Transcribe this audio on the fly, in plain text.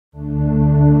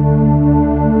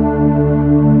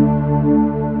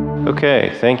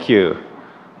Okay, thank you.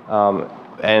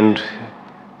 And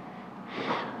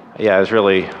yeah, I was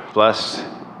really blessed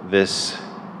this,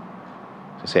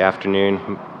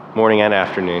 morning and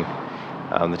afternoon,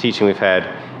 the teaching we've had,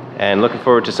 and looking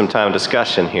forward to some time of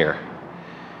discussion here.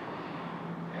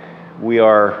 We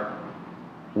are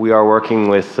working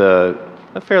with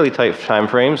a fairly tight time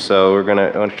frame, so we're going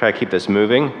to try to keep this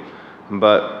moving,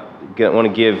 but I want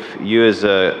to give you as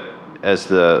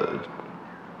the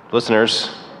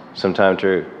listeners some time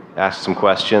to ask some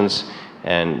questions,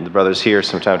 and the brothers here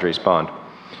some time to respond.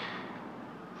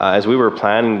 As we were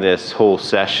planning this whole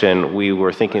session, we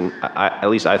were thinking, at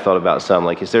least I thought about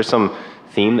is there some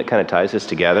theme that kind of ties this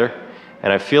together?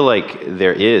 And I feel like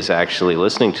there is actually,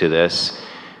 listening to this,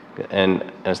 and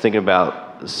I was thinking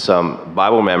about some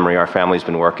Bible memory our family's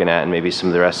been working at, and maybe some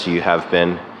of the rest of you have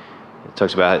been. It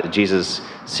talks about Jesus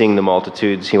seeing the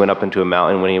multitudes. He went up into a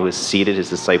mountain. When he was seated, his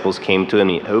disciples came to him.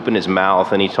 He opened his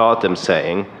mouth and he taught them,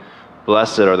 saying,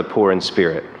 "Blessed are the poor in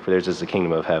spirit, for theirs is the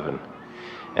kingdom of heaven."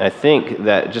 And I think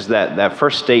that just that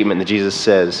first statement that Jesus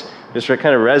says just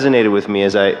kind of resonated with me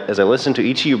as I listened to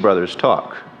each of you brothers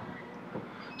talk.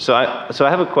 So I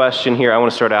have a question here I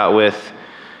want to start out with,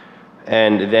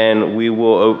 and then we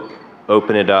will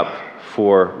open it up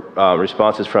for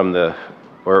responses from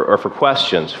or for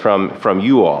questions from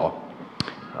you all.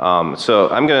 So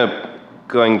I'm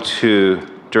going to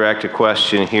direct a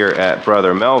question here at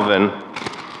Brother Melvin.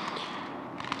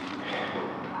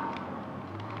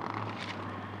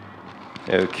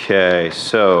 Okay,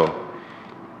 so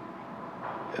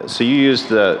you used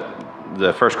the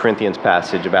 1 Corinthians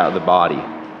passage about the body,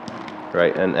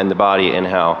 right? And the body, and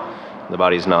how the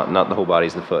body is not the whole body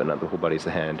is the foot, not the whole body is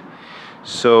the hand.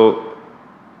 So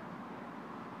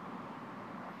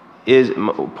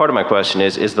part of my question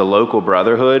is the local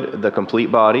brotherhood the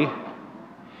complete body?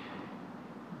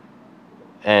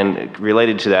 And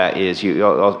related to that is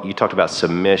you talked about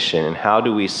submission, and how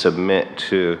do we submit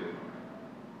to,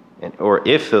 or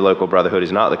if the local brotherhood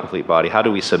is not the complete body, how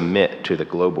do we submit to the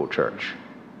global church?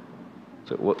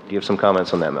 So do you have some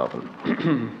comments on that, Melvin?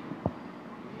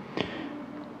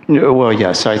 Well,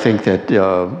 yes, I think that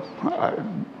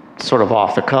sort of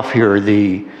off the cuff here,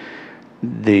 the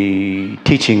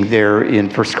teaching there in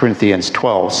 1 Corinthians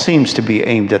 12 seems to be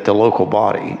aimed at the local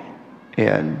body,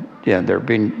 and they're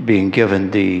being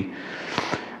given the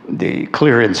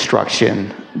clear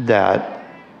instruction that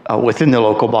within the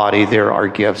local body there are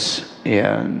gifts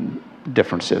and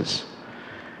differences.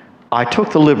 I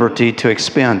took the liberty to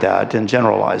expand that and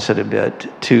generalize it a bit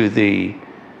to the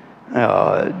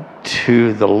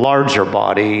larger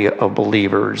body of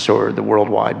believers, or the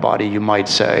worldwide body, you might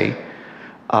say,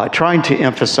 trying to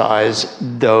emphasize,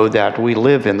 though, that we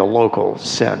live in the local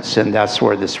sense, and that's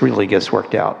where this really gets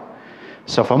worked out.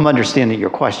 So if I'm understanding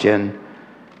your question,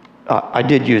 I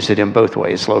did use it in both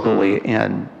ways, locally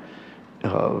and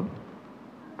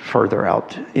further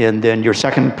out. And then your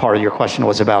second part of your question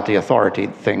was about the authority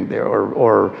thing there,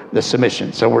 or the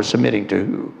submission. So we're submitting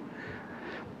to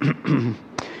who?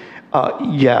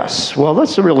 Yes, well,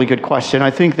 that's a really good question.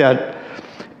 I think that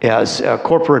as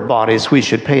corporate bodies, we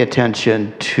should pay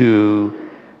attention to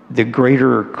the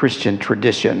greater Christian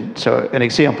tradition. So an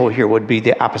example here would be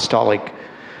the apostolic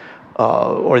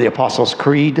or the Apostles'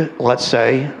 Creed, let's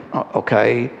say.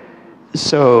 Okay,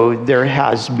 so there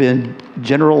has been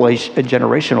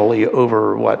generationally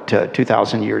over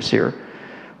 2,000 years here,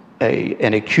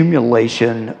 an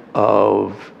accumulation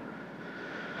of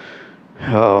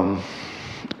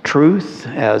truth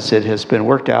as it has been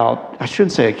worked out. I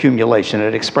shouldn't say accumulation,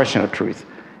 an expression of truth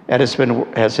as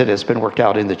it has been worked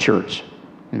out in the church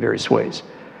in various ways.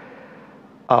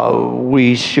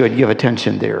 We should give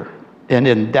attention there, and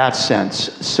in that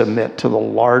sense submit to the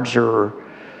larger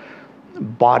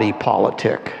body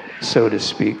politic, so to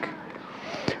speak.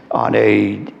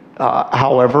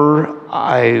 However,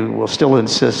 I will still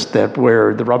insist that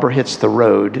where the rubber hits the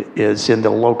road is in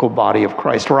the local body of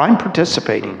Christ, where I'm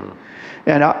participating. Mm-hmm.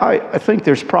 And I think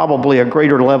there's probably a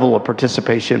greater level of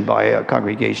participation by a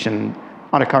congregation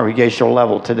on a congregational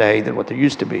level today than what there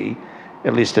used to be,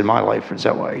 at least in my life is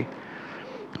that way.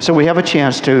 So we have a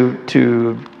chance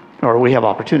or we have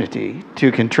opportunity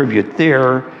to contribute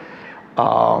there.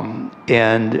 And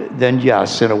then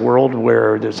yes, in a world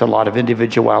where there's a lot of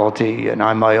individuality, and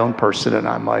I'm my own person and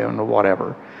I'm my own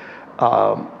whatever,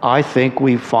 I think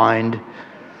I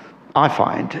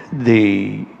find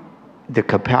the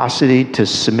capacity to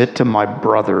submit to my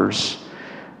brothers,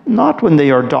 not when they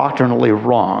are doctrinally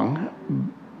wrong,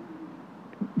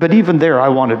 but even there I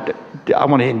want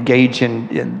to engage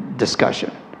in discussion.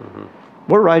 Mm-hmm.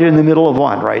 We're right in the middle of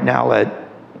one right now at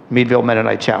Meadville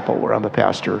Mennonite Chapel, where I'm a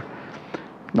pastor.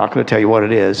 Not going to tell you what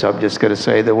it is. I'm just going to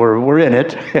say that we're in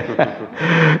it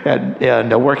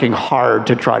and working hard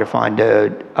to try to find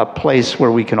a place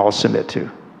where we can all submit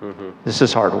to. This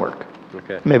is hard work.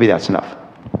 Okay. Maybe that's enough.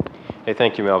 Hey,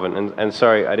 thank you, Melvin. And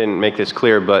sorry, I didn't make this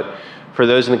clear, but for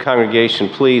those in the congregation,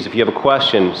 please, if you have a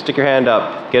question, stick your hand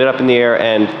up, get it up in the air,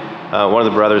 and one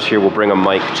of the brothers here will bring a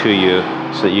mic to you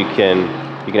so that you can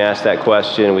ask that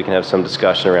question and we can have some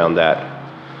discussion around that.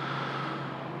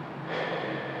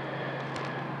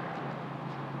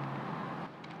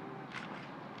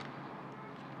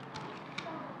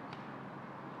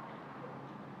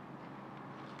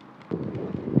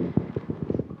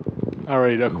 All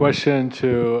right, a question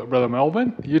to Brother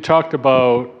Melvin. You talked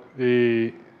about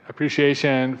the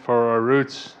appreciation for our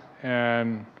roots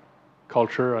and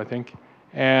culture, I think.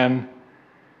 And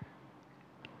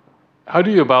how do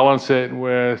you balance it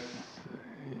with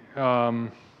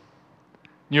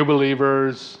new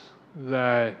believers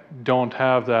that don't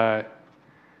have that?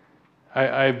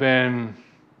 I've been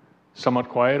somewhat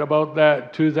quiet about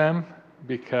that to them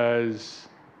because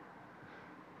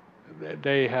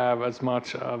they have as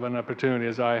much of an opportunity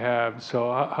as I have.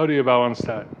 So how do you balance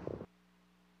that?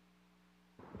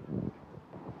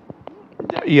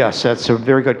 Yes, that's a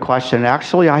very good question.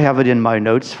 Actually, I have it in my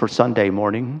notes for Sunday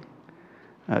morning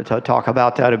to talk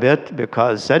about that a bit,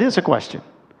 because that is a question.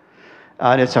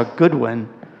 And it's a good one.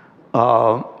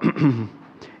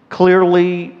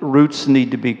 Clearly, roots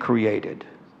need to be created.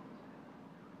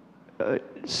 But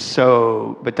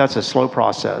that's a slow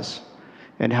process.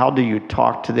 And how do you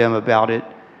talk to them about it?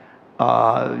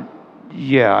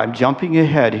 Yeah, I'm jumping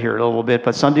ahead here a little bit,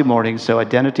 but Sunday morning, so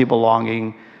identity,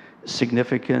 belonging,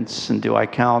 significance, and do I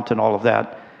count, and all of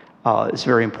that is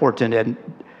very important. And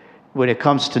when it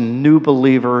comes to new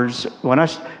believers,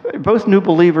 both new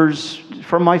believers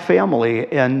from my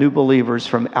family and new believers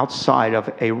from outside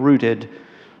of a rooted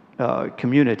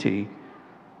community,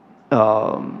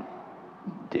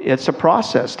 it's a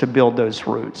process to build those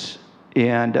roots.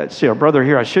 And see, our brother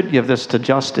here, I should give this to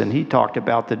Justin. He talked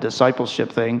about the discipleship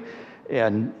thing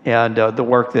and the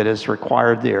work that is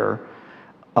required there.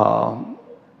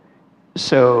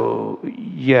 So,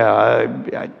 yeah,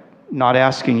 I'm not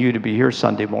asking you to be here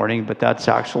Sunday morning, but that's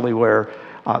actually where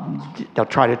I'll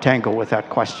try to tangle with that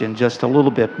question just a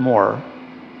little bit more.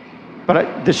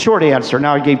 But the short answer,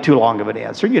 now I gave too long of an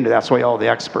answer. You know, that's the way all the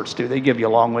experts do. They give you a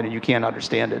long one and you can't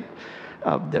understand it.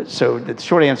 So the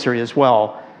short answer is,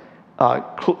 well, I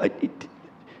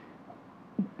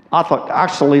thought,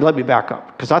 actually, let me back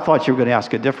up, because I thought you were going to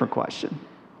ask a different question.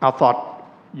 I thought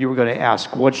you were going to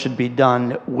ask what should be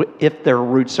done if their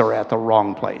roots are at the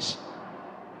wrong place.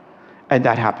 And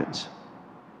that happens.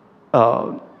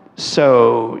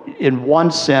 So in one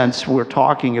sense, we're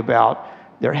talking about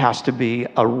there has to be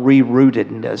a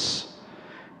rerootedness.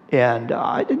 And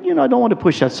I don't want to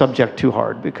push that subject too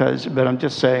hard, but I'm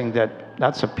just saying that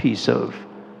that's a piece of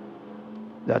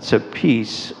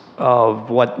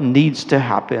what needs to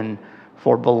happen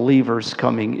for believers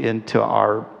coming into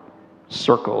our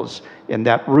circles. And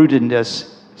that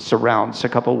rootedness surrounds a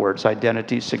couple words: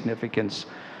 identity, significance,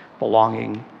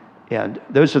 belonging. And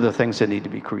those are the things that need to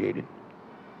be created.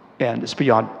 And it's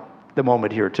beyond the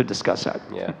moment here to discuss that.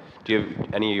 Yeah. Do you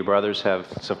have any of your brothers have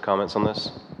some comments on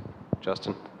this?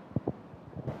 Justin?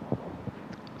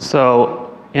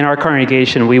 So in our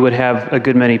congregation, we would have a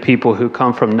good many people who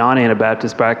come from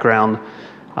non-Anabaptist background,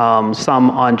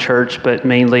 some on church, but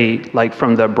mainly like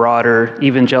from the broader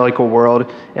evangelical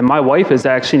world. And my wife is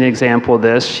actually an example of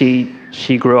this.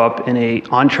 She grew up in a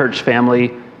on-church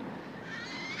family,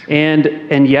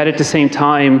 and yet at the same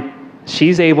time,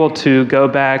 she's able to go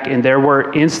back, and there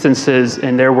were instances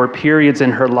and there were periods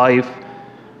in her life.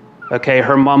 Okay,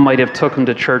 her mom might have took him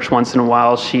to church once in a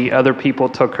while. Other people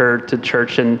took her to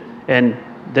church, and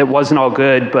that wasn't all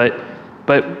good, but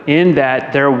in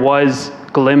that there was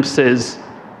glimpses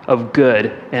of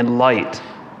good and light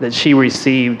that she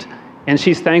received, and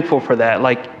she's thankful for that.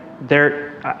 Like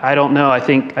I don't know. I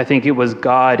think it was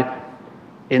God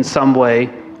in some way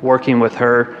working with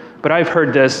her. But I've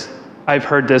heard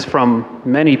this from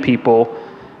many people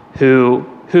who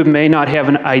may not have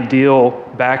an ideal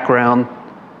background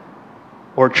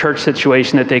or church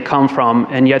situation that they come from,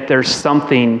 and yet there's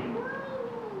something,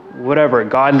 whatever,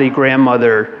 godly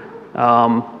grandmother,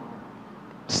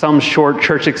 some short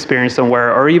church experience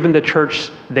somewhere, or even the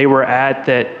church they were at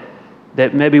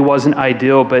that maybe wasn't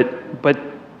ideal, but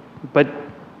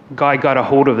God got a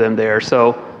hold of them there.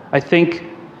 So I think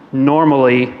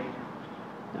normally,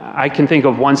 I can think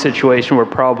of one situation where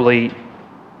probably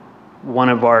one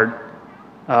of our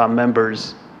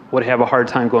members would have a hard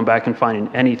time going back and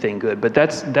finding anything good, but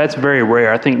that's very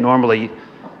rare. I think normally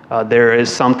there is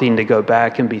something to go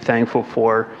back and be thankful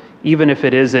for, even if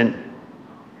it isn't,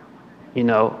 you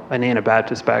know, an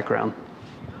Anabaptist background.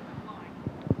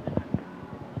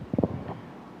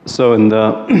 So in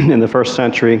the first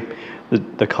century,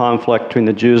 the conflict between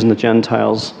the Jews and the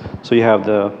Gentiles, so you have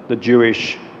the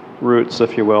Jewish roots,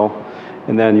 if you will,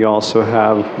 and then you also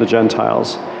have the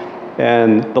Gentiles.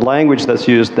 And the language that's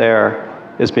used there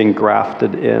is being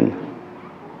grafted in.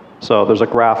 So there's a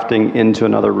grafting into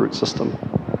another root system.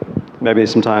 Maybe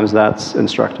sometimes that's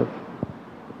instructive.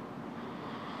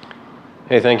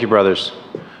 Hey, thank you, brothers.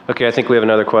 Okay, I think we have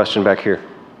another question back here.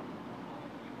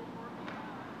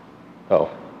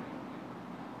 Oh.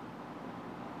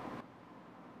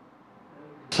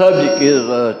 Subject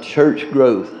is church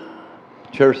growth.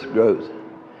 Church growth.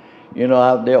 You know,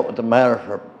 I've dealt with the matter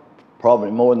for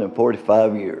probably more than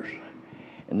 45 years.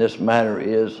 And this matter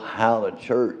is how the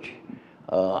church,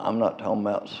 I'm not talking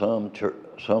about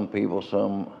some people,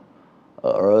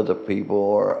 or other people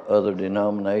or other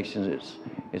denominations.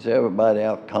 It's everybody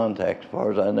out of contact. As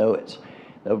far as I know, it's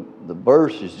the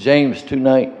verse is James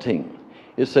 2:19.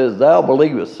 It says, "Thou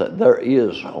believest that there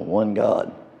is one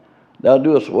God. Thou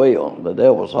doest well. The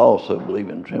devils also believe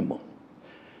and tremble."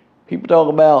 People talk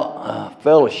about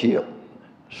fellowship,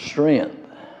 strength.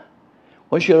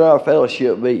 What should our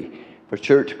fellowship be for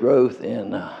church growth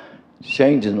and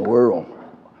changing the world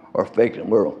or affecting the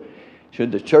world?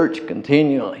 Should the church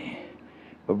continually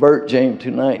pervert James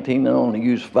 2:19 and only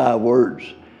use 5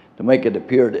 words to make it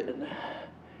appear that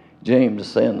James is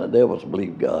saying the devils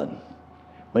believe God,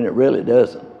 when it really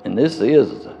doesn't? And this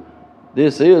is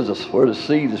where the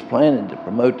seed is planted to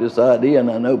promote this idea, and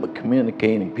I know by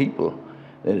communicating people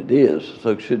that it is.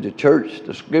 So should the church,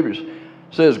 the scriptures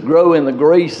says, grow in the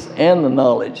grace and the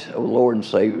knowledge of the Lord and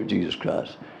Savior Jesus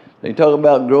Christ. They talk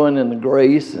about growing in the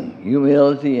grace and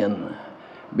humility and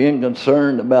being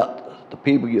concerned about the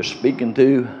people you're speaking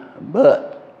to,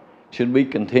 but should we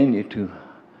continue to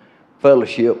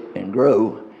fellowship and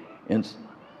grow in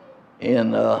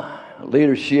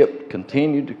leadership,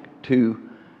 continue to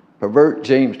pervert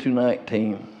James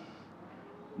 2:19.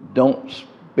 Don't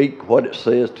speak what it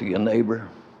says to your neighbor.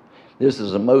 This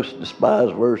is the most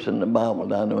despised verse in the Bible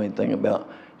that I know anything about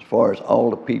as far as all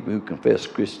the people who confess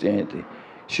Christianity.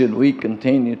 Should we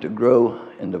continue to grow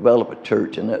and develop a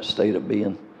church in that state of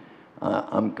being?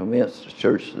 I'm convinced the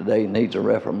church today needs a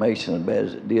reformation as bad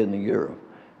as it did in the year of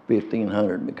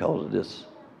 1500 because of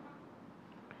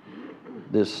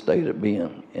this state of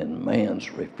being and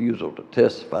man's refusal to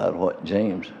testify to what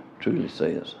James truly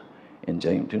says in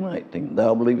James 2:19.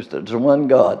 Thou believest that there's one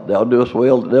God. Thou doest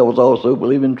well. The devils also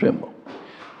believe and tremble.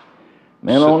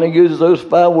 Man only uses those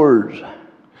 5 words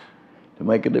to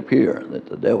make it appear that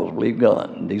the devils believe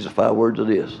God. And these are 5 words of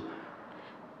this.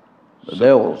 The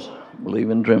devils believe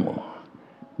and tremble.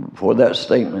 Before that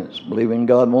statement, it's believing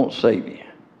God won't save you.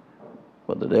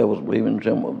 But the devils believe and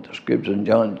tremble. The scripture in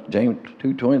James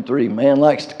 2:23. Man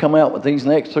likes to come out with these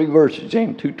next 3 verses.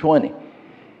 James 2:20.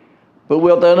 But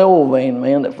wilt thou know, O vain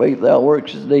man, that faith without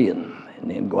works is dead?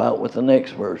 And then go out with the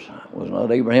next verse. Was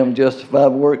not Abraham justified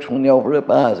by works when he offered up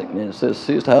Isaac? And then it says,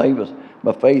 seest how he was,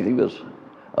 by faith he was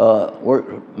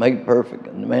made perfect.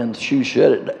 And the man's shoe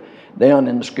shut it down.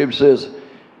 And the scripture says,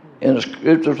 and the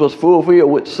scriptures was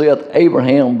fulfilled, which saith,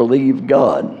 Abraham believed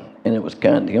God, and it was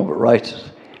counted to him for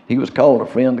righteousness. He was called a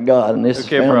friend of God. And this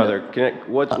okay, is brother. Can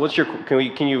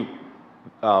you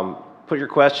put your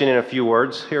question in a few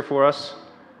words here for us?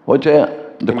 What's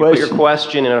that? The Can you put your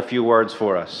question in a few words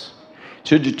for us?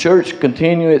 Should the church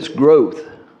continue its growth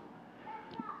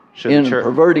in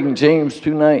perverting James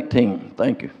 2:19?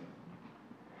 Thank you.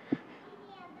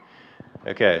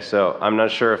 Okay, so I'm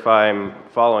not sure if I'm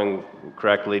following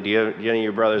correctly. Do any of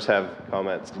your brothers have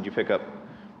comments? Did you pick up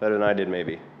better than I did,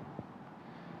 maybe?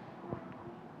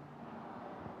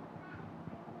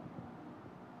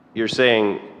 You're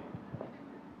saying,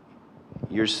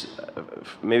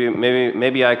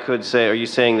 maybe I could say, are you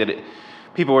saying that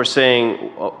people are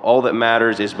saying all that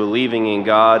matters is believing in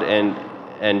God, and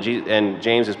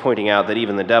James is pointing out that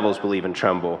even the devils believe and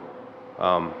tremble?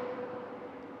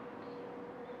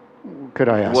 Could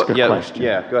I ask a question?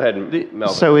 Yeah, go ahead, Melvin.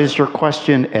 So is your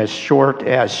question as short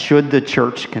as, should the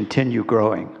church continue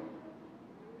growing?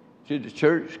 Should the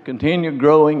church continue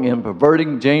growing and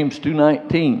perverting James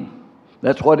 2:19?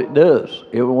 That's what it does,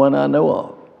 everyone I know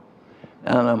of.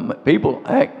 And people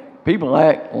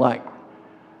act like,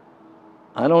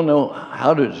 I don't know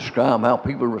how to describe how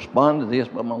people respond to this,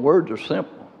 but my words are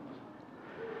simple.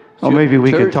 Well, maybe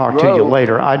we can talk to you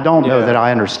later. I don't know that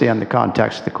I understand the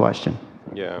context of the question.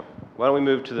 Yeah. Why don't we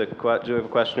move to do we have a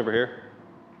question over here?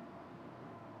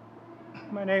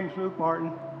 My name's Luke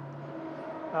Martin.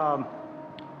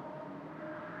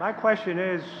 My question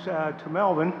is to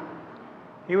Melvin.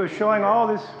 He was showing all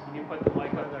this. Can you put the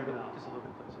mic up there now? Just a little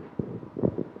bit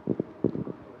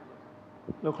closer.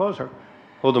 A little closer.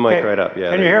 Hold the mic Okay. right up.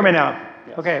 Yeah. Can you hear me now?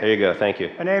 Okay. There you go. Thank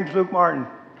you. My name's Luke Martin.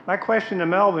 My question to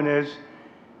Melvin is,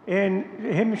 in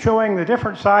him showing the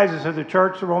different sizes of the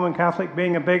church, the Roman Catholic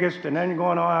being the biggest, and then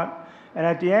going on, and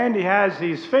at the end he has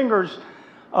these fingers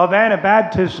of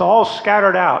Anabaptists all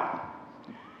scattered out.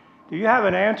 Do you have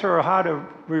an answer or how to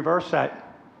reverse that?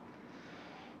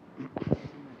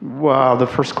 Well, the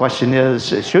first question is,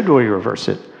 should we reverse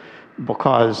it?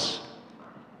 Because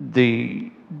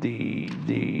the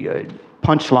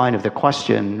punchline of the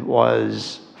question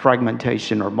was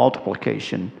fragmentation or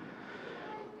multiplication.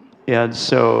 And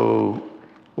so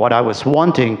what I was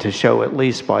wanting to show, at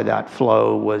least by that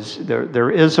flow, was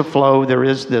there is a flow, there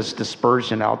is this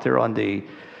dispersion out there on the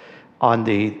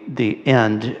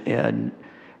end, and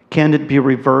can it be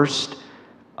reversed?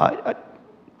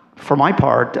 For my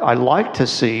part, I like to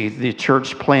see the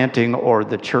church planting or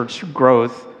the church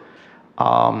growth.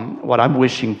 What I'm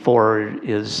wishing for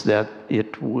is that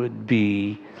it would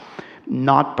be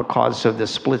not because of the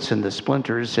splits and the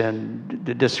splinters and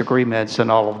the disagreements and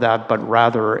all of that, but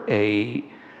rather a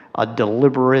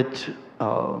deliberate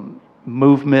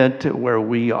movement where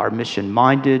we are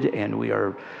mission-minded and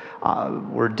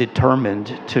we're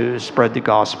determined to spread the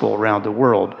gospel around the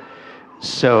world.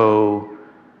 So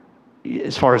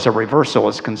as far as a reversal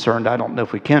is concerned, I don't know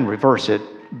if we can reverse it,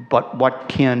 but how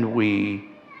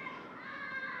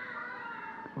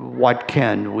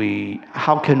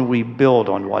can we build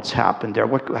on what's happened there?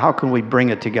 How can we bring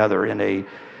it together in a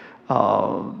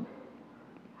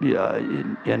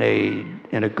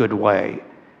good way?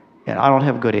 And I don't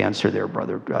have a good answer there,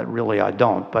 brother. I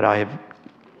don't. But I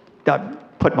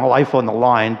put my life on the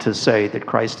line to say that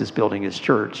Christ is building his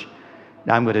church.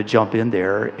 And I'm going to jump in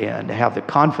there and have the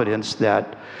confidence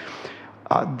that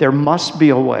there must be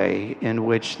a way in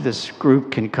which this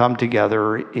group can come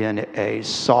together in a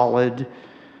solid,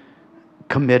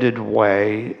 committed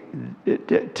way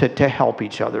to help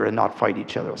each other and not fight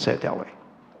each other. I'll say it that way.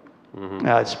 Mm-hmm.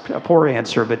 It's a poor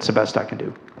answer, but it's the best I can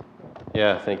do.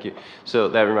 Yeah, thank you. So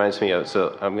that reminds me of,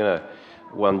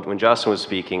 when Justin was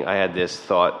speaking, I had this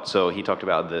thought. So he talked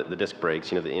about the disc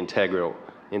brakes, the integral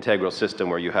system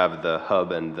where you have the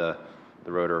hub and the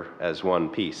rotor as one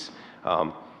piece.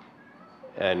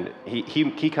 And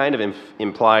he kind of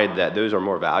implied that those are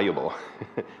more valuable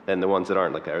than the ones that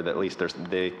aren't like that, or that at least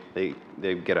they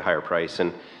get a higher price.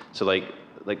 And so like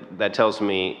that tells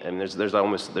me, and there's a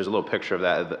little picture of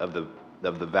that of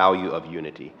the value of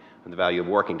unity and the value of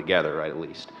working together, right? At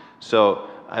least. So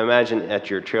I imagine at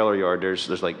your trailer yard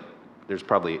there's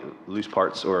probably loose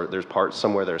parts, or there's parts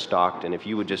somewhere that are stocked, and if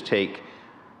you would just take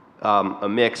a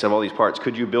mix of all these parts,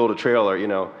 could you build a trailer?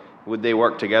 Would they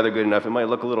work together good enough? It might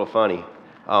look a little funny.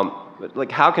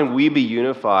 But how can we be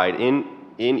unified in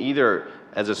either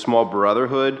as a small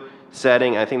brotherhood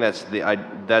setting? I think that's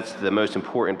the most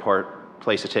important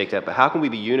place to take that. But how can we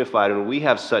be unified when we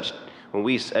can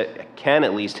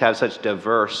at least have such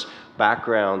diverse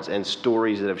backgrounds and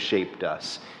stories that have shaped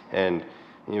us, and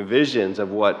visions of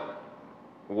what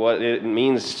it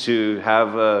means to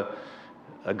have a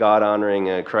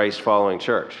God-honoring, Christ-following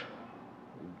church?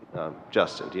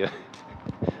 Justin, do you? I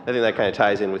think that kind of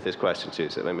ties in with this question too.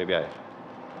 So maybe do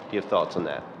you have thoughts on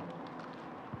that?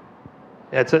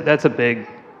 That's a big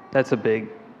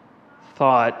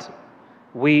thought.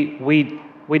 We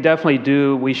definitely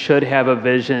do. We should have a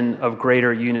vision of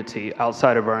greater unity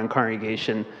outside of our own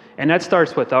congregation, and that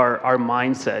starts with our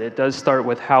mindset. It does start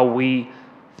with how we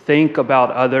think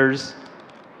about others.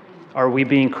 Are we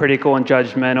being critical and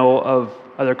judgmental of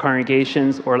other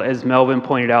congregations, or as Melvin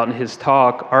pointed out in his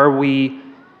talk, are we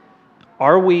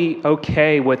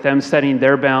okay with them setting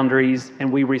their boundaries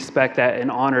and we respect that and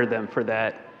honor them for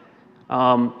that?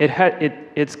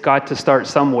 It's got to start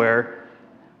somewhere.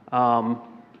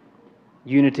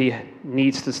 Unity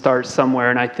needs to start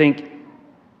somewhere, and I think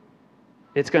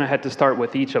it's going to have to start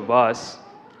with each of us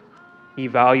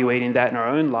evaluating that in our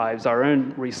own lives, our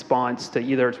own response to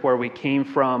either it's where we came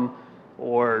from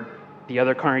or the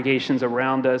other congregations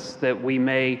around us that we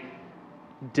may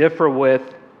differ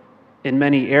with in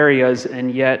many areas,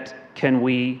 and yet can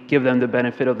we give them the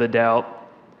benefit of the doubt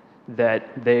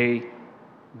that they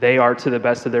are, to the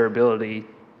best of their ability,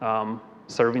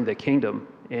 serving the kingdom,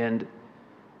 and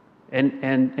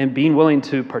being willing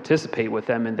to participate with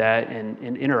them in that,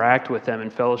 and interact with them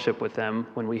and fellowship with them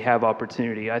when we have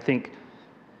opportunity. I think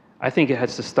it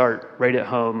has to start right at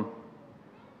home.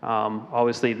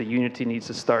 Obviously, the unity needs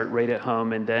to start right at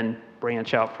home and then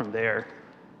branch out from there.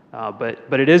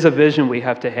 But it is a vision we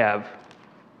have to have.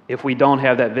 If we don't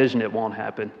have that vision, it won't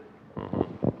happen.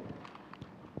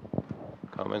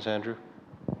 Comments, Andrew?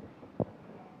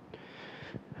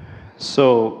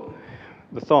 So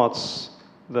the thoughts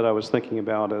that I was thinking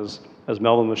about as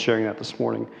Melvin was sharing that this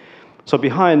morning. So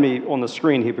behind me on the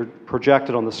screen, he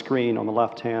projected on the screen on the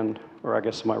left hand, or I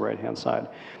guess my right hand side,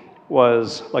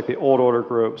 was like the old order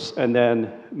groups, and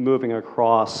then moving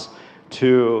across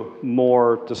to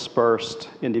more dispersed,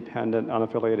 independent,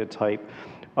 unaffiliated type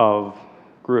of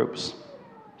groups.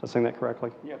 Am I saying that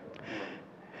correctly? Yep.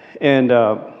 And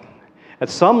at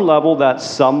some level, that's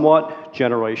somewhat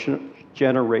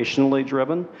generationally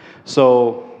driven.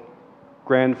 So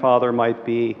grandfather might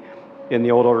be in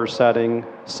the old order setting,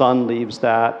 son leaves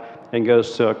that and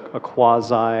goes to a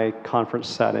quasi-conference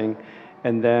setting,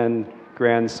 and then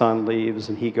grandson leaves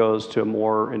and he goes to a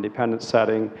more independent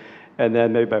setting, and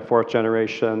then maybe by fourth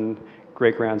generation,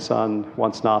 great-grandson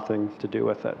wants nothing to do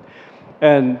with it.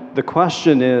 And the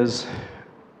question is,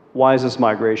 why is this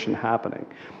migration happening?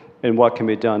 And what can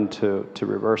be done to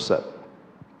reverse it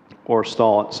or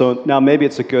stall it? So now maybe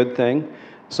it's a good thing.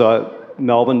 So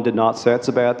Melvin did not say it's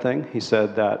a bad thing. He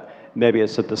said that maybe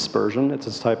it's a dispersion. It's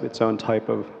its own type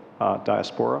of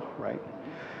diaspora, right?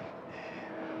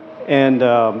 And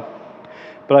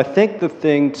but I think the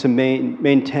thing to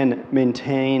maintain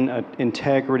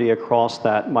integrity across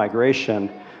that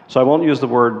migration. So I won't use the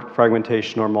word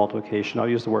fragmentation or multiplication. I'll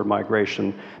use the word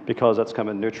migration because that's kind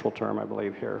of a neutral term, I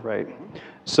believe, here, right?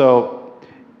 So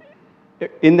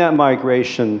in that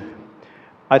migration,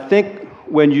 I think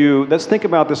let's think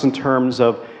about this in terms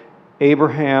of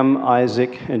Abraham,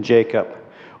 Isaac, and Jacob,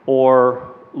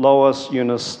 or Lois,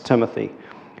 Eunice, Timothy.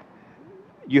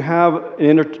 You have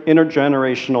an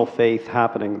intergenerational faith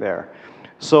happening there.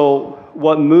 So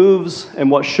what moves and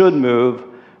what should move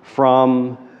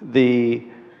from the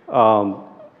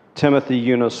Timothy,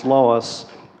 Eunice, Lois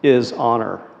is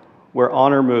honor, where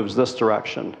honor moves this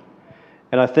direction.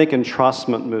 And I think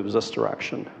entrustment moves this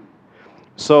direction.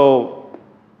 So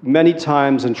many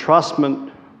times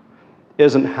entrustment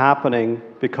isn't happening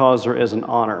because there isn't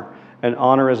honor, and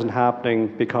honor isn't happening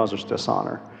because there's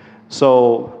dishonor.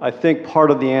 So I think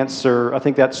part of the answer, I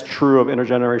think that's true of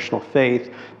intergenerational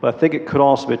faith, but I think it could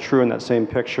also be true in that same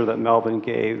picture that Melvin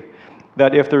gave,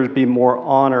 that if there'd be more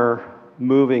honor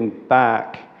moving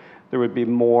back, there would be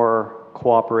more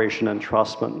cooperation and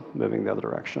entrustment moving the other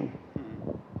direction.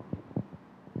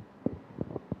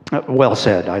 Well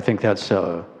said. I think that's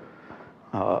good.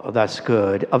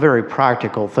 A very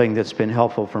practical thing that's been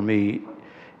helpful for me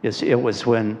is it was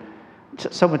when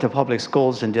someone went to public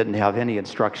schools and didn't have any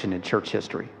instruction in church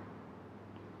history.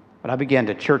 When I began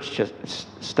to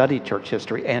study church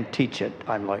history and teach it,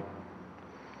 I'm like,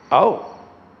 oh,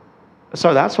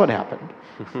 so that's what happened.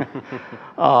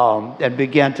 And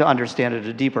began to understand at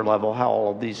a deeper level how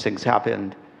all of these things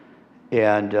happened,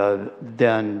 and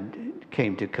then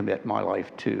came to commit my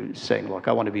life to saying, look,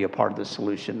 I want to be a part of the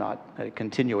solution, not a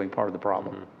continuing part of the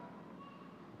problem. Mm-hmm.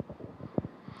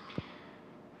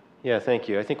 Yeah, thank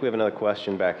you. I think we have another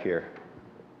question back here.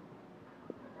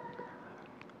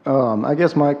 I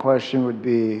guess my question would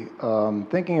be,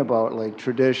 thinking about like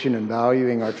tradition and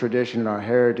valuing our tradition and our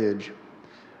heritage,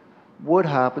 what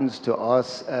happens to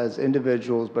us as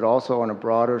individuals, but also in a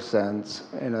broader sense,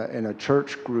 in a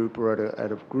church group or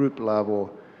at a group level,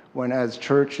 when as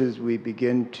churches we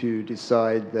begin to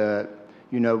decide that,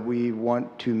 you know, we want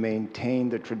to maintain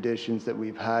the traditions that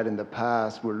we've had in the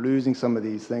past, we're losing some of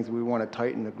these things, we want to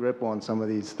tighten the grip on some of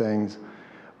these things.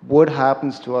 What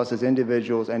happens to us as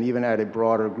individuals and even at a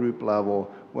broader group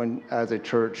level when, as a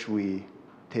church, we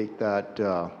take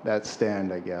that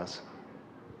stand, I guess?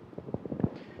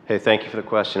 Hey, thank you for the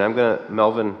question. I'm gonna,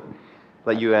 Melvin,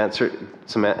 let you answer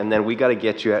some, and then we got to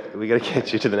get you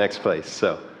to the next place.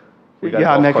 So,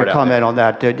 yeah, I'll make a comment on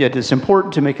that. It is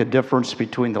important to make a difference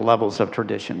between the levels of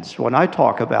traditions. When I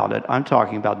talk about it, I'm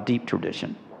talking about deep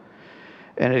tradition.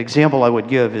 And an example I would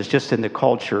give is just in the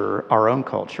culture, our own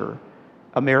culture,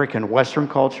 American Western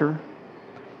culture.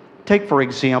 Take, for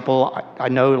example, I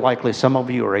know likely some of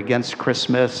you are against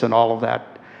Christmas and all of that.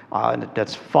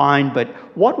 That's fine, but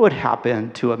what would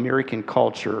happen to American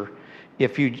culture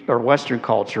or Western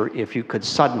culture if you could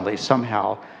suddenly,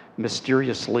 somehow,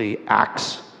 mysteriously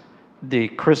axe the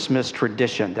Christmas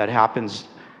tradition that happens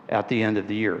at the end of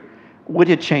the year? Would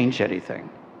it change anything?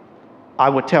 I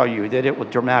would tell you that it would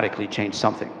dramatically change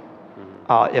something.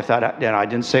 If that, and I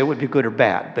didn't say it would be good or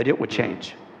bad, but it would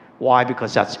change. Why?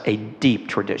 Because that's a deep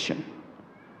tradition.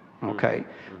 Okay?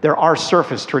 There are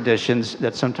surface traditions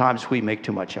that sometimes we make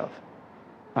too much of.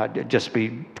 Just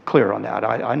be clear on that.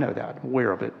 I know that. I'm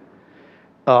aware of it.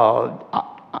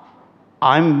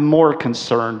 I'm more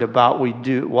concerned about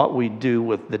what we do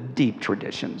with the deep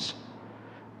traditions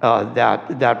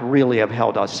that really have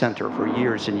held us center for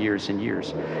years and years and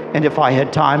years. And if I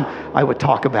had time, I would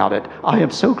talk about it. I am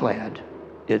so glad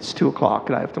it's 2 o'clock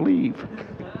and I have to leave.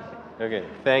 Okay,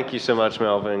 thank you so much,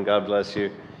 Melvin. God bless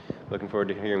you. Looking forward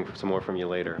to hearing some more from you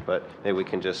later. But maybe we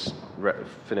can just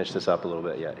finish this up a little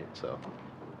bit yet. So,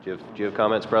 do you have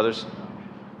comments, brothers?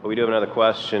 Well, we do have another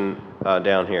question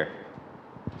down here.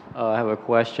 I have a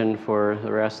question for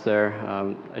the rest there.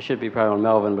 I should be probably on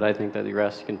Melvin, but I think that the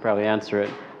rest can probably answer it.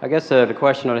 I guess the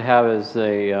question I have is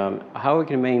how we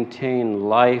can maintain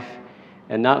life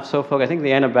and not so focused. I think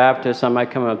the Anabaptists, I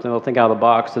might come up and they'll think out of the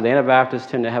box. So the Anabaptists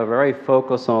tend to have a very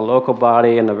focus on local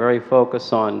body and a very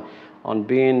focus on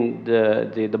being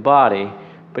the body.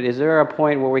 But is there a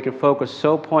point where we can focus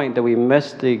so point that we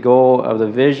miss the goal of the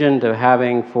vision to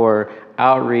having for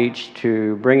outreach,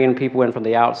 to bringing people in from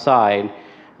the outside?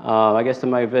 I guess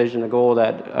in my vision, the goal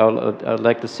that I'd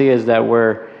like to see is that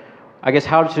I guess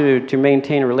how to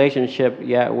maintain a relationship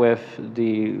yet with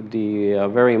the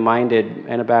very minded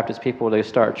Anabaptist people. They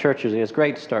start churches, and it's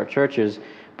great to start churches,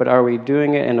 but are we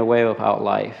doing it in a way without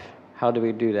life? How do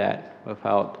we do that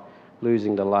without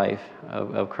losing the life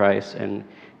of Christ? And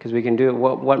because we can do it,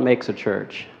 what makes a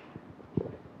church?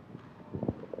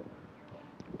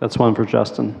 That's one for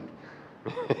Justin.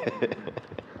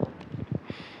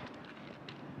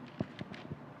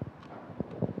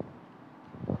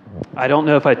 I don't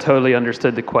know if I totally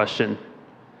understood the question.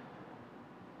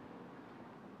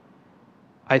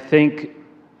 I think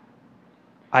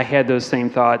I had those same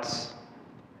thoughts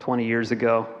 20 years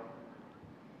ago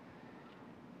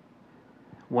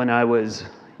when I was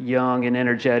young and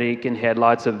energetic and had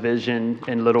lots of vision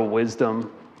and little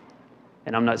wisdom.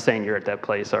 And I'm not saying you're at that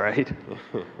place, all right?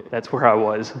 That's where I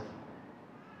was.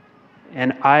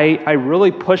 And I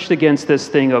really pushed against this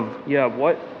thing of,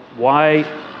 why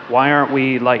aren't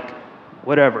we like,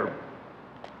 whatever,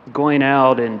 going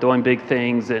out and doing big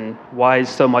things, and why is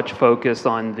so much focus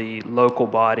on the local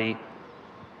body?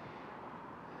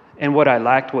 And what I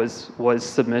lacked was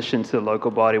submission to the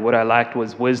local body. What I lacked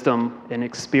was wisdom and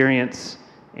experience.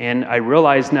 And I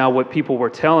realize now what people were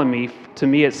telling me, to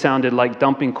me it sounded like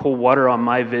dumping cold water on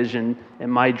my vision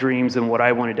and my dreams and what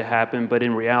I wanted to happen. But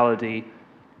in reality,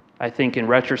 I think in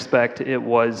retrospect, it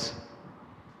was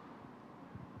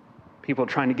people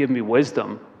trying to give me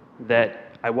wisdom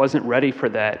that I wasn't ready for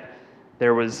that.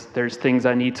 There's things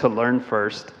I need to learn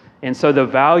first. And so the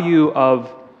value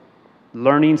of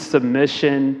learning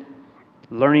submission,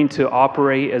 learning to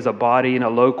operate as a body in a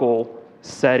local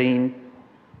setting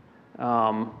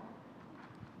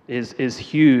is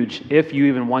huge if you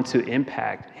even want to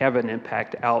have an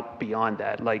impact out beyond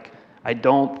that. Like, I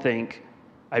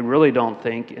really don't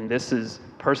think, and this is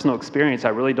personal experience, I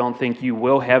really don't think you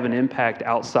will have an impact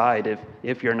outside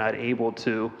if you're not able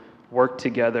to work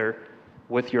together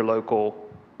with your local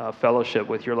fellowship,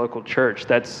 with your local church.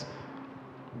 That's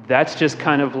just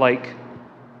kind of like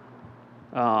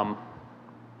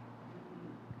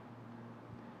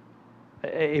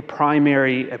a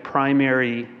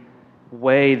primary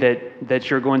way that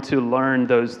you're going to learn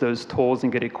those tools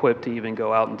and get equipped to even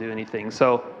go out and do anything.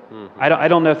 So I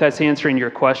don't know if that's answering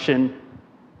your question.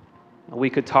 We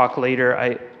could talk later.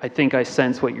 I think I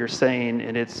sense what you're saying,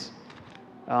 and it's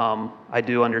I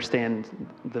do understand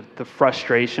the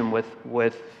frustration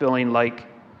with feeling like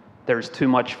there's too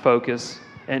much focus,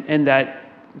 and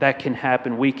that can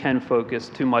happen. We can focus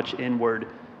too much inward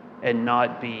and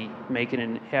not be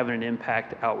having an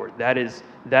impact outward. That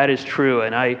is true,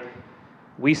 and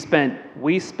we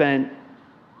spent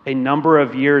a number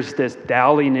of years just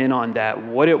dialing in on that,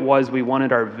 what it was we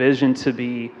wanted our vision to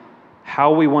be,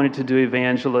 how we wanted to do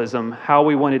evangelism, how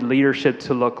we wanted leadership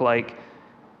to look like,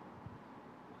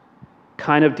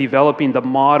 kind of developing the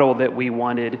model that we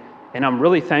wanted. And I'm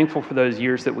really thankful for those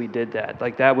years that we did that.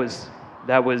 Like, that was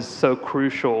so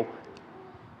crucial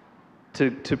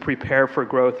to prepare for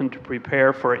growth and to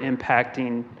prepare for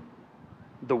impacting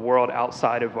the world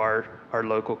outside of our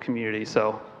local community.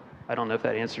 So I don't know if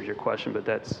that answers your question, but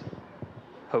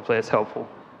hopefully that's helpful.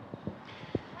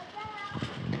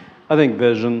 I think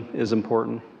vision is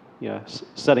important.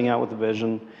 Setting out with a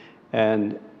vision,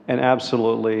 and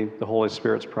absolutely the Holy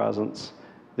Spirit's presence,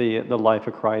 the life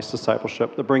of Christ,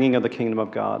 discipleship, the bringing of the kingdom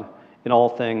of God in all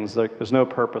things. There's no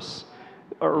purpose,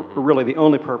 or really the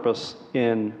only purpose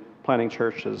in planting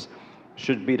churches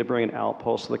should be to bring an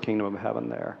outpost of the kingdom of heaven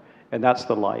there, and that's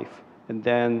the life. And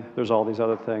then there's all these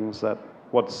other things that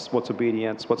what's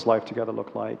obedience, what's life together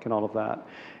look like, and all of that.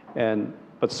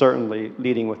 But certainly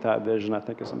leading with that vision, I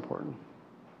think, is important.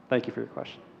 Thank you for your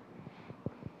question.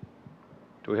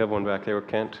 Do we have one back there with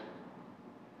Kent?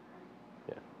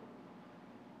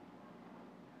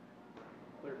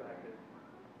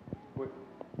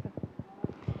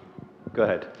 Go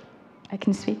ahead. I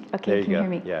can speak? Okay, There you can you go. hear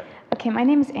me? Yeah. Okay, my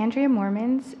name is Andrea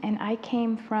Mormons, and I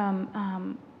came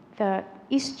from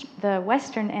the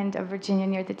western end of Virginia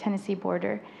near the Tennessee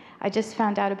border. I just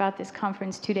found out about this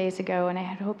conference 2 days ago, and I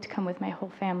had hoped to come with my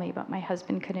whole family, but my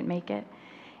husband couldn't make it.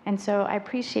 And so I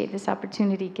appreciate this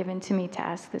opportunity given to me to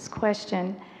ask this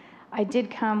question. I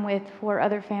did come with 4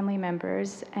 other family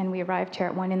members, and we arrived here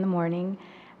at 1 in the morning.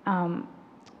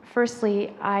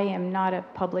 Firstly, I am not a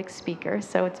public speaker,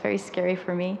 so it's very scary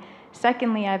for me.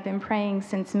 Secondly, I've been praying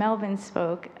since Melvin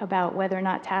spoke about whether or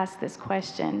not to ask this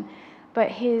question. But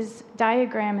his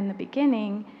diagram in the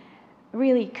beginning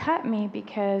really cut me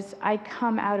because I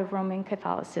come out of Roman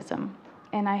Catholicism,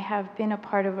 and I have been a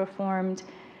part of Reformed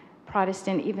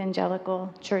Protestant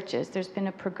evangelical churches. There's been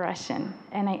a progression,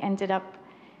 and I ended up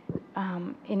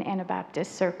in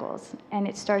Anabaptist circles. And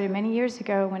it started many years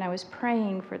ago when I was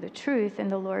praying for the truth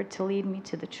and the Lord to lead me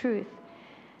to the truth.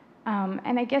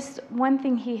 And I guess one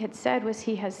thing he had said was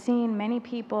he has seen many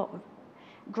people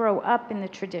grow up in the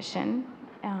tradition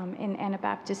in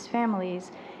Anabaptist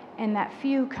families, and that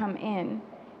few come in,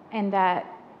 and that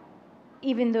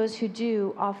even those who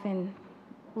do often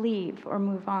leave or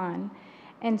move on.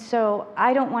 And so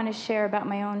I don't want to share about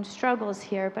my own struggles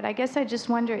here, but I guess I just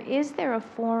wonder, is there a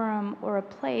forum or a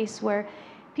place where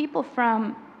people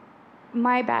from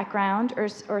my background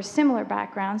or similar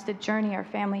backgrounds, the journey our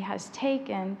family has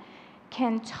taken,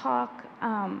 can talk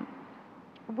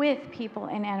with people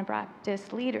in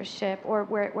Anabaptist leadership, or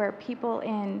where people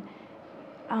in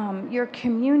your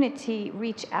community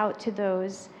reach out to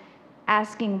those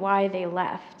asking why they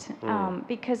left?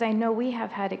 Because I know we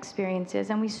have had experiences,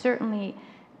 and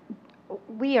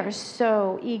we are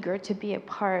so eager to be a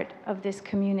part of this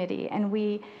community, and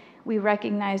we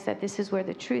recognize that this is where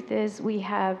the truth is.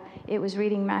 It was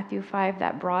reading Matthew 5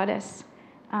 that brought us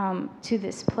to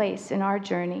this place in our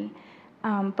journey.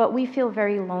 But we feel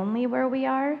very lonely where we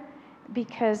are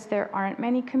because there aren't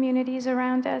many communities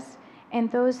around us.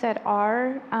 And those that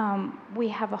are, we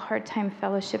have a hard time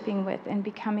fellowshipping with and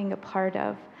becoming a part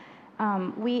of.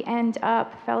 We end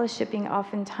up fellowshipping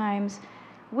oftentimes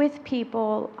with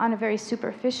people on a very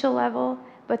superficial level,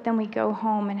 but then we go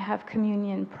home and have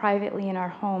communion privately in our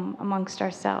home amongst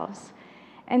ourselves.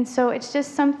 And so it's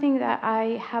just something that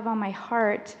I have on my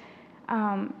heart,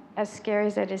 as scary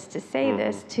as it is to say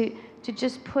this, to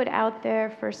just put out there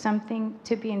for something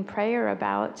to be in prayer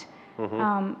about,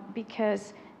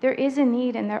 because there is a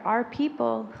need and there are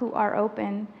people who are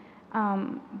open,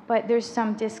 but there's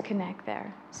some disconnect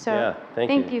there. So Yeah,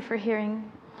 thank you for hearing.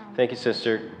 Thank you,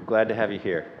 sister. Glad to have you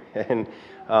here. And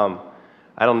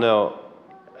I don't know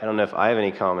if I have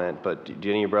any comment, but do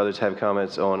any of your brothers have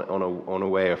comments on a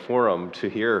way, a forum to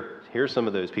hear some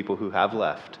of those people who have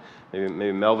left?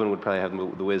 Maybe Melvin would probably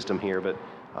have the wisdom here, but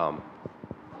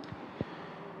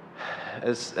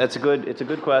it's a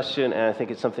good question, and I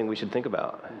think it's something we should think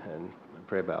about and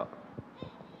pray about.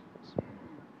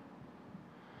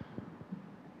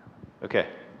 Okay,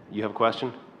 you have a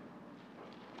question?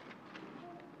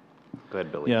 Go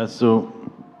ahead, Billy. Yeah, so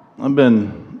I've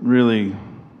been really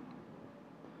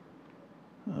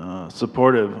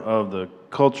supportive of the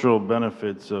cultural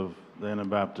benefits of the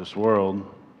Anabaptist world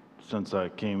since I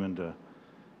came into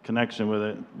connection with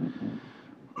it,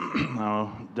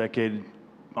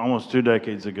 almost 2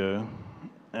 decades ago,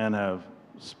 and have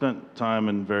spent time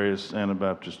in various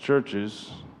Anabaptist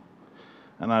churches.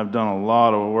 And I've done a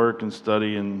lot of work and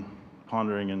study and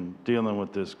pondering and dealing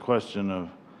with this question of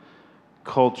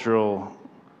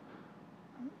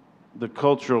the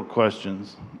cultural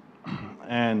questions,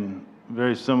 and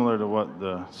very similar to what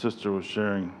the sister was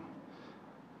sharing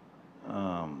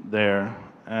there.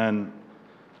 And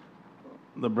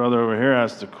the brother over here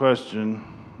asked a question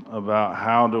about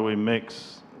how do we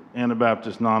mix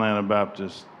Anabaptist,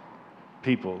 non-Anabaptist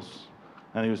peoples,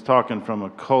 and he was talking from a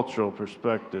cultural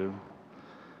perspective,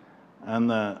 and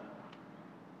that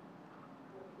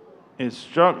it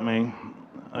struck me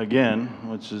again,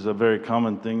 which is a very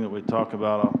common thing that we talk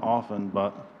about often,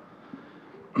 but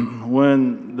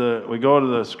when we go to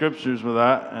the scriptures with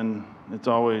that, and it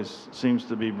always seems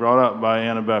to be brought up by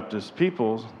Anabaptist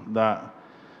peoples that,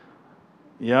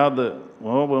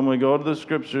 when we go to the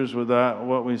scriptures with that,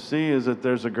 what we see is that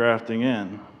there's a grafting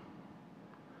in.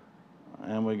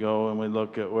 And we go and we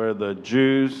look at where the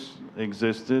Jews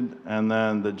existed, and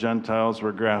then the Gentiles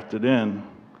were grafted in.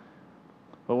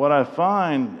 But what I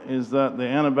find is that the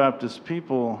Anabaptist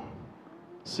people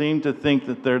seem to think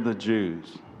that they're the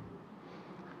Jews,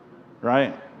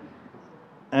 right?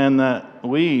 And that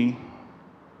we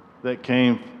that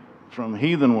came from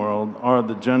heathen world are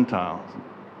the Gentiles.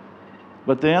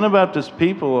 But the Anabaptist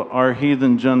people are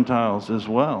heathen Gentiles as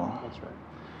well. That's right.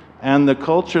 And the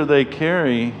culture they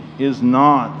carry is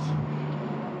not,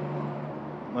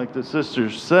 like the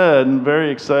sister said, and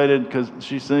very excited because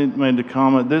she made the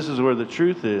comment, this is where the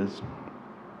truth is.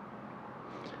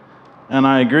 And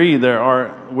I agree,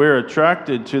 we're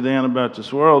attracted to the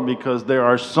Anabaptist world because there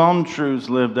are some truths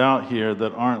lived out here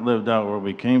that aren't lived out where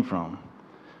we came from.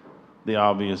 The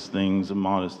obvious things of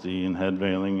modesty and head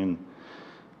veiling. And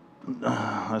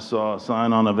I saw a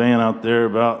sign on a van out there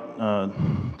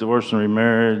about divorce and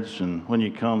remarriage. And when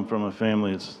you come from a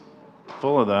family that's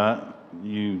full of that,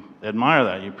 you admire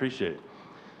that, you appreciate it.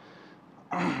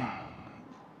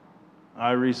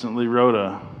 I recently wrote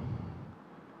a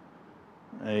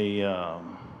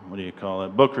what do you call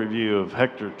it, book review of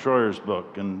Hector Troyer's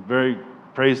book, and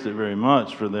praised it very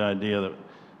much for the idea that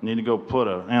we need to go put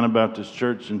an Anabaptist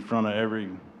church in front of every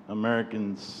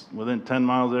American's, within 10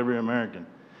 miles of every American,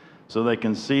 so they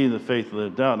can see the faith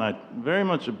lived out. And I very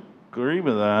much agree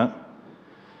with that.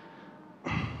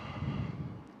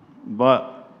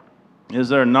 But is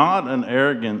there not an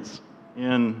arrogance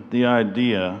in the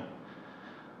idea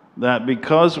that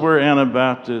because we're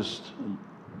Anabaptist,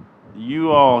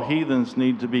 you all heathens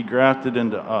need to be grafted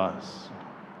into us?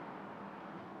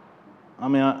 I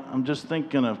mean, I'm just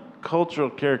thinking of cultural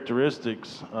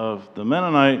characteristics of the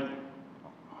Mennonite,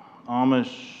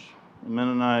 Amish,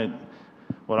 Mennonite,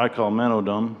 what I call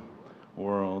Mennodom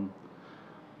world,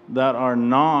 that are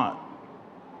not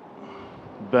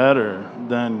better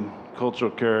than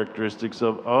cultural characteristics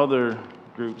of other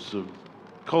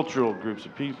cultural groups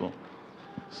of people.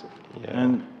 Yeah.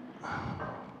 And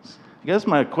I guess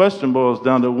my question boils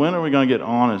down to, when are we going to get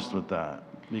honest with that?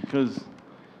 Because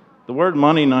the word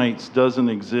money nights doesn't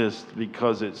exist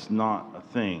because it's not a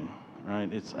thing,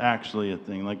 right? It's actually a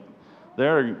thing. Like,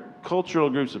 there are cultural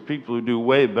groups of people who do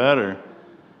way better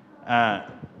at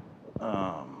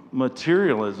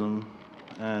materialism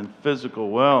and physical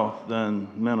wealth than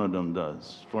Mennodom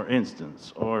does, for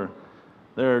instance. Or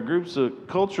there are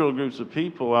cultural groups of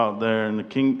people out there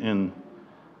in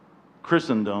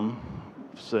Christendom,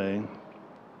 say,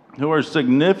 who are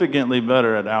significantly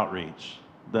better at outreach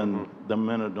than the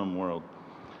Mennodom world.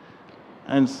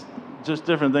 And just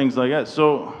different things like that.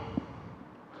 So,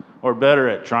 or better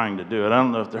at trying to do it. I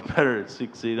don't know if they're better at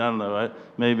succeed. I don't know.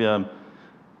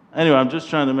 Anyway, I'm just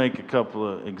trying to make a couple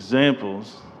of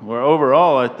examples where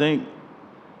overall I think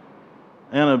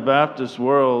Anabaptist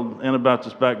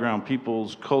background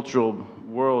people's cultural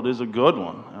world is a good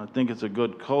one. I think it's a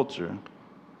good culture.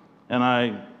 And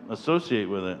I associate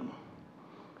with it.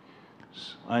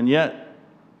 And yet,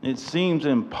 it seems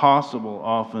impossible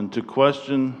often to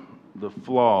question the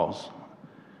flaws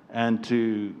and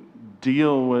to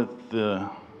deal with the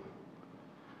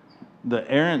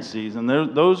errancies. And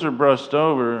those are brushed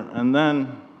over, and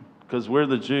then, because we're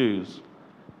the Jews,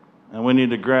 and we need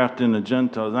to graft in the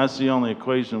Gentiles, and that's the only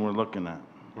equation we're looking at.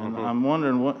 And I'm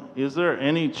wondering, is there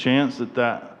any chance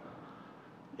that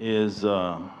is...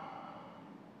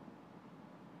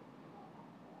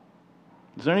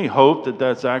 Is there any hope that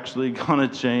that's actually going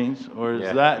to change? Or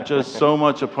is that just so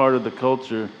much a part of the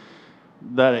culture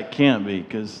that it can't be?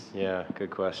 Yeah,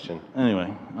 good question.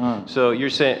 Anyway. So you're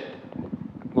saying,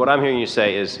 what I'm hearing you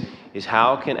say is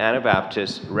how can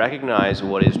Anabaptists recognize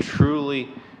what is truly...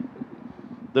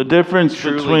 The difference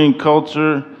between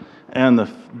culture and the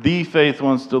faith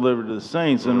once delivered to the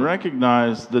saints, and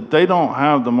recognize that they don't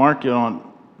have the market on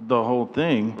the whole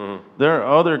thing. There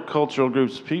are other cultural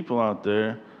groups of people out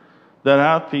there that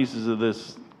have pieces of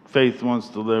this faith once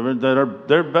delivered that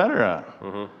they're better at.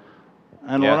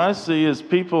 And what I see is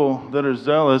people that are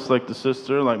zealous, like the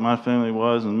sister, like my family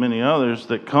was, and many others,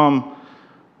 that come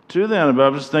to the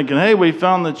Anabaptists thinking, hey, we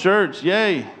found the church,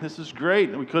 yay, this is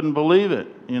great, we couldn't believe it,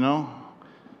 you know.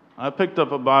 I picked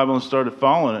up a Bible and started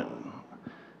following it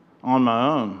on my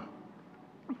own.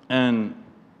 And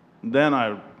then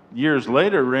I, years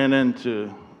later, ran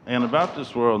into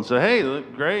Anabaptist world and said, hey,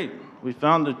 look, great. We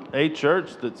found a church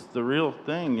that's the real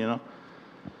thing, you know.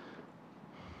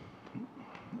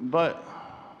 But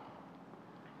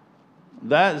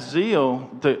that zeal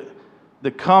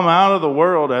to come out of the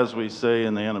world, as we say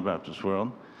in the Anabaptist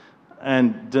world,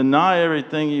 and deny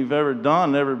everything you've ever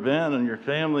done, ever been, and your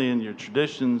family and your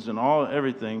traditions and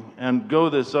everything, and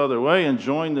go this other way and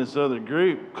join this other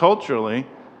group culturally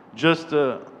just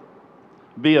to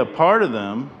be a part of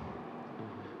them,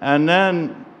 and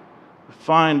then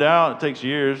find out, it takes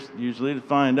years usually to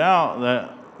find out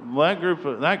that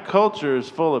that culture is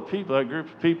full of people, that group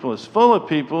of people is full of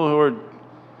people who are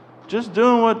just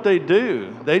doing what they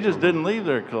do. They just didn't leave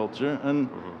their culture, and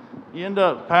you end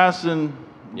up passing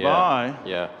by.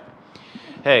 Yeah.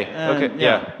 Hey, And, okay,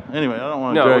 yeah. Anyway, I don't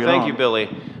want to No, drag well, it thank on. you, Billy.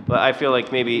 But I feel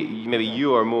like maybe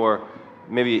you are more,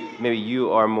 maybe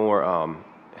you are more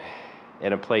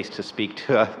in a place to speak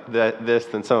to this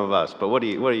than some of us. But what do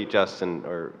you, Justin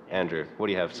or Andrew? What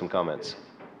do you have? Some comments?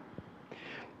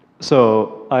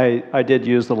 So I did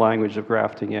use the language of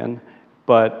grafting in,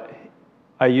 but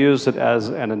I used it as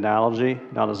an analogy,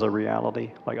 not as a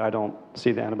reality. Like, I don't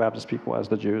see the Anabaptist people as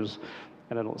the Jews,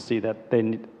 and I don't see that they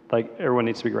need, like, everyone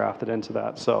needs to be grafted into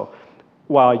that. So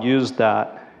while I used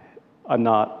that, I'm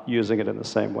not using it in the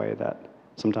same way that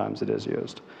sometimes it is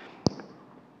used.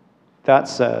 That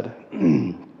said,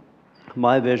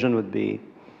 my vision would be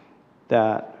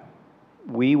that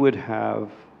we would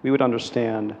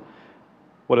understand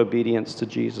what obedience to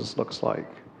Jesus looks like.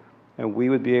 And we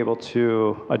would be able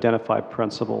to identify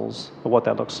principles of what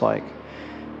that looks like.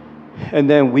 And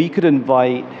then we could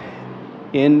invite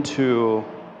into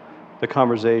the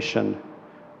conversation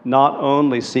not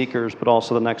only seekers, but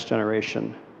also the next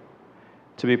generation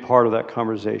to be part of that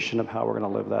conversation of how we're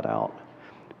going to live that out.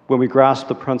 When we grasp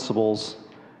the principles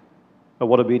of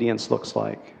what obedience looks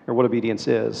like, or what obedience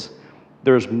is,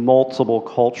 there's multiple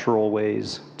cultural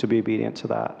ways to be obedient to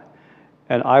that.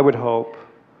 And I would hope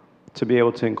to be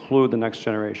able to include the next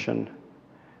generation,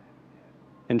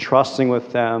 entrusting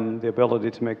with them the ability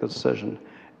to make the decision,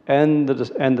 and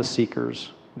the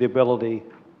seekers, the ability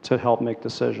to help make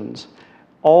decisions,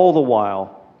 all the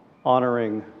while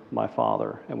honoring my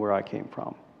father and where I came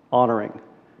from. Honoring,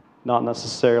 not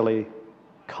necessarily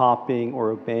copying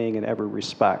or obeying in every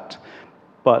respect,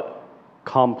 but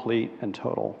complete and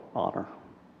total honor.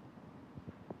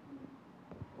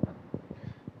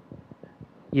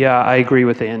 Yeah, I agree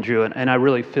with Andrew, and I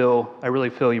really feel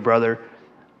you, brother.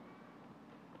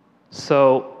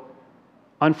 So,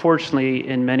 unfortunately,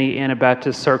 in many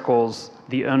Anabaptist circles,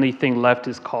 the only thing left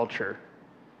is culture.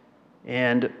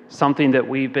 And something that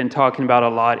we've been talking about a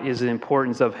lot is the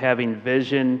importance of having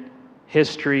vision,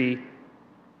 history,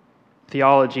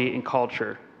 theology, and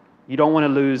culture. You don't want to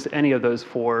lose any of those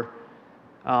four,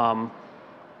 or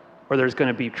there's going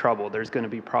to be trouble. There's going to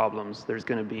be problems. There's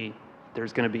going to be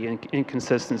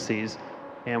inconsistencies,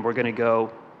 and we're going to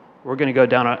go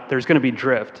down. There's going to be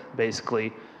drift,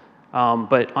 basically.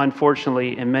 But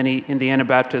unfortunately, in the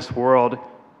Anabaptist world,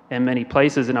 in many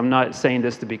places, and I'm not saying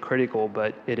this to be critical,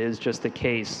 but it is just the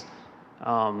case.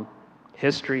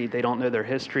 History, they don't know their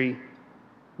history.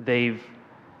 They've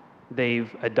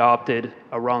adopted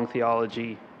a wrong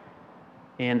theology,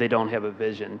 and they don't have a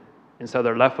vision. And so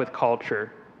they're left with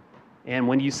culture. And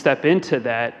when you step into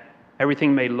that,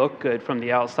 everything may look good from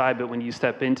the outside, but when you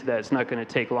step into that, it's not going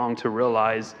to take long to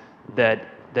realize that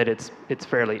it's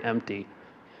fairly empty.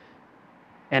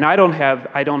 And I don't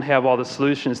have all the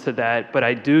solutions to that, but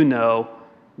I do know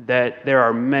that there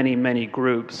are many, many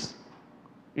groups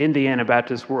in the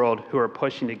Anabaptist world who are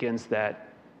pushing against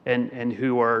that, and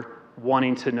who are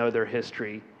wanting to know their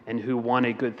history, and who want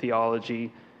a good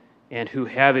theology, and who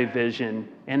have a vision,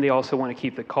 and they also want to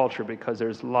keep the culture, because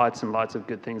there's lots and lots of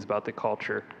good things about the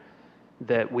culture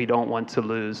that we don't want to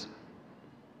lose.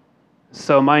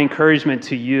 So my encouragement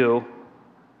to you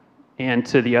and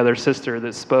to the other sister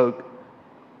that spoke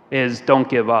is don't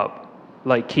give up.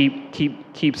 Like,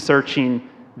 keep searching.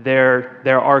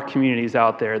 There are communities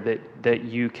out there that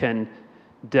you can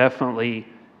definitely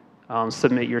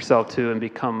submit yourself to and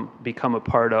become a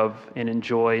part of and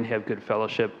enjoy and have good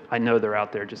fellowship. I know they're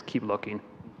out there. Just keep looking.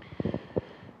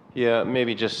 Yeah,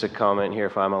 maybe just a comment here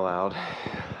if I'm allowed.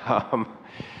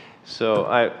 So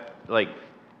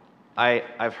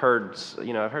I've heard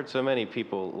so many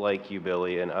people like you,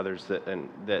 Billy, and others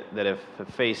that have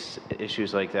faced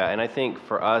issues like that. And I think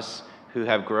for us who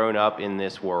have grown up in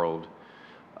this world,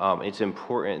 it's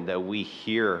important that we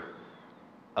hear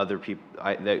other people,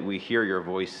 that we hear your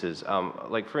voices.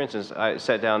 Like, for instance, I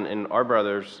sat down in our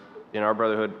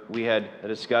brotherhood, we had a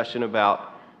discussion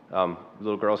about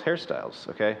little girls' hairstyles.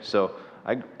 Okay, so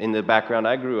in the background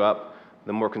I grew up,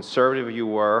 the more conservative you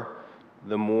were,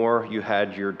 the more you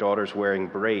had your daughters wearing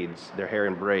braids, their hair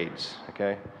in braids,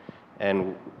 okay?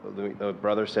 And the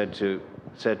brother said to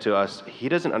us, he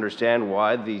doesn't understand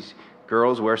why these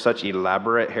girls wear such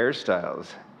elaborate hairstyles.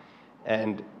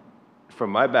 And from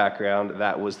my background,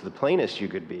 that was the plainest you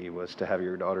could be, was to have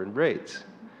your daughter in braids.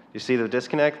 You see the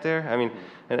disconnect there? I mean,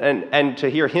 and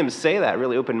to hear him say that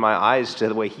really opened my eyes to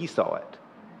the way he saw it.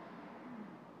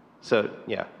 So,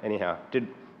 yeah, anyhow.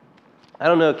 I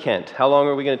don't know, Kent, how long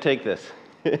are we going to take this?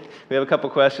 We have a couple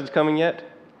questions coming yet?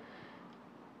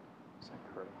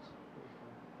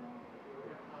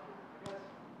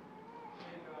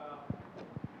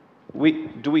 We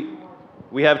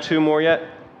have two more yet?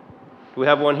 Do we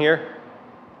have one here?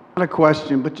 Not a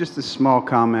question, but just a small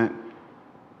comment.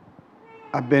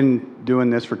 I've been doing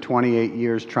this for 28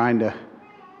 years, trying to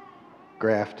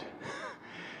graft.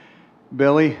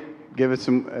 Billy, give it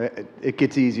some, it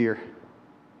gets easier.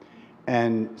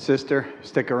 And sister,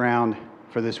 stick around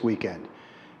for this weekend.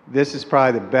 This is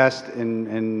probably the best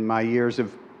in my years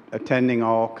of attending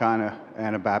all kind of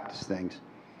Anabaptist things.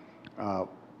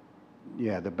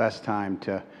 Yeah, the best time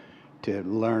to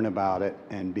learn about it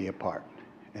and be a part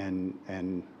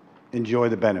and enjoy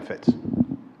the benefits.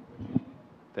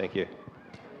 Thank you.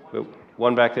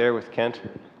 One back there with Kent.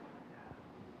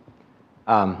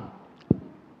 So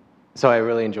I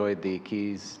really enjoyed the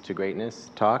Keys to Greatness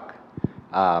talk.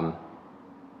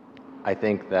 I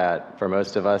think that for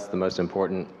most of us, the most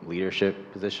important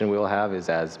leadership position we will have is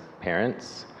as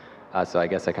parents. So I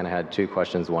guess I kind of had two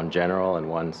questions, one general and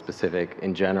one specific.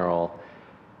 In general,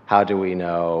 how do we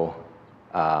know,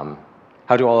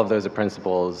 how do all of those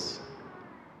principles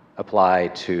apply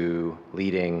to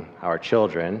leading our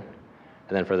children?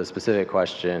 And then for the specific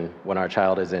question, when our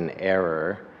child is in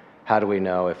error, how do we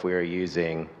know if we are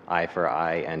using eye for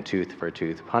eye and tooth for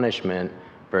tooth punishment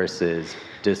versus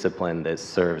discipline that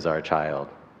serves our child?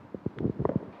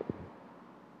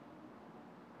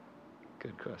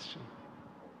 Good question.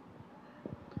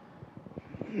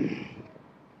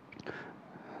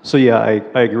 So yeah,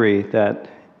 I agree that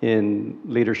in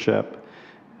leadership,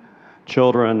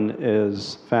 children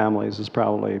is families is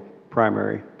probably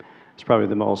primary. It's probably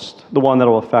the one that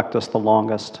will affect us the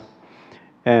longest.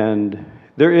 And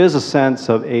there is a sense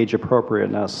of age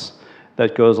appropriateness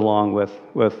that goes along with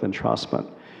entrustment.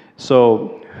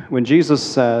 So when Jesus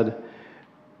said,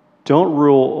 don't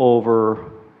rule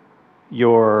over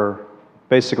your,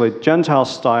 basically Gentile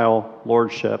style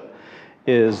lordship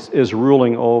is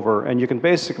ruling over, and you can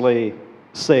basically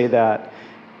say that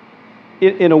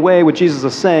in a way what Jesus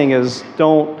is saying is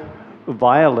don't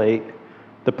violate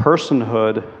the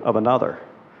personhood of another.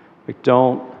 Like,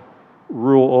 don't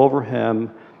rule over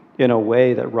him in a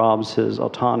way that robs his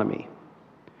autonomy.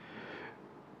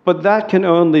 But that can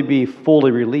only be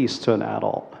fully released to an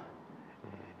adult,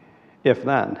 if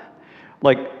then.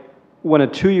 Like, when a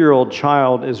 2-year-old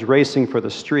child is racing for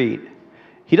the street,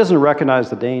 he doesn't recognize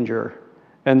the danger.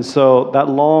 And so that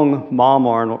long mom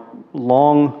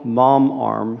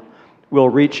arm will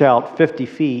reach out 50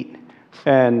 feet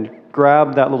and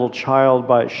grab that little child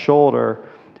by its shoulder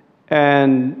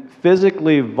and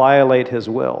physically violate his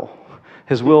will.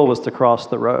 His will was to cross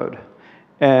the road.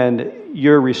 And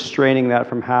you're restraining that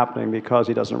from happening because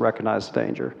he doesn't recognize the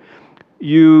danger.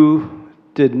 You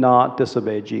did not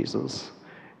disobey Jesus.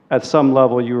 At some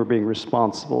level, you were being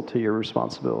responsible to your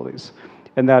responsibilities,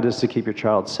 and that is to keep your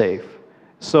child safe.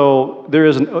 So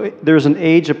there's an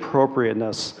age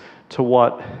appropriateness to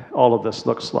what all of this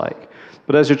looks like.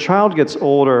 But as your child gets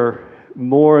older,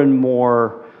 more and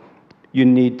more you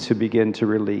need to begin to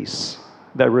release.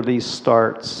 That release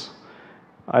starts,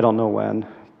 I don't know when,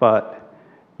 but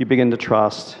you begin to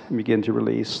trust and begin to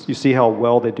release. You see how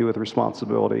well they do with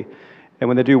responsibility. And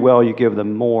when they do well, you give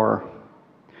them more.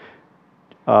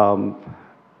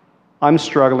 I'm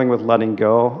struggling with letting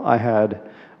go. I had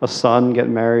a son get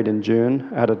married in June.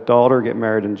 I had a daughter get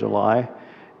married in July.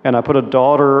 And I put a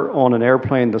daughter on an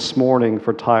airplane this morning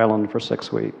for Thailand for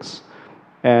 6 weeks.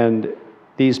 And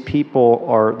these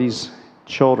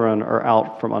children are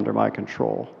out from under my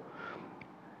control.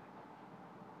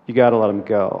 You got to let them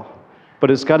go. But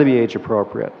it's got to be age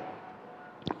appropriate.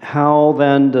 How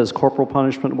then does corporal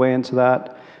punishment weigh into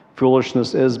that?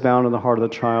 Foolishness is bound in the heart of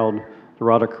the child. The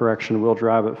rod of correction will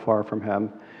drive it far from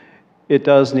him. It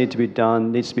does need to be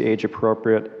done, needs to be age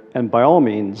appropriate, and by all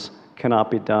means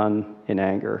cannot be done in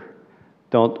anger.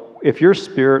 If your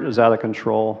spirit is out of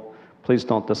control, please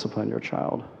don't discipline your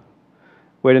child.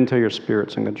 Wait until your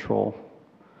spirit's in control.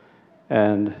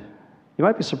 And you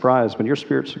might be surprised when your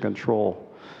spirit's in control,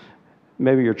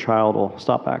 maybe your child will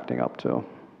stop acting up too.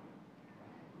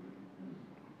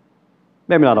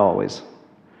 Maybe not always,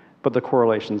 but the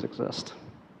correlations exist.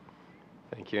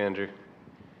 Thank you, Andrew.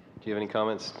 Do you have any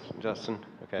comments, Justin?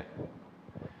 Okay.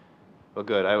 Well,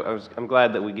 good. I'm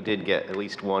glad that we did get at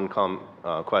least one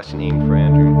question aimed for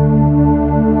Andrew.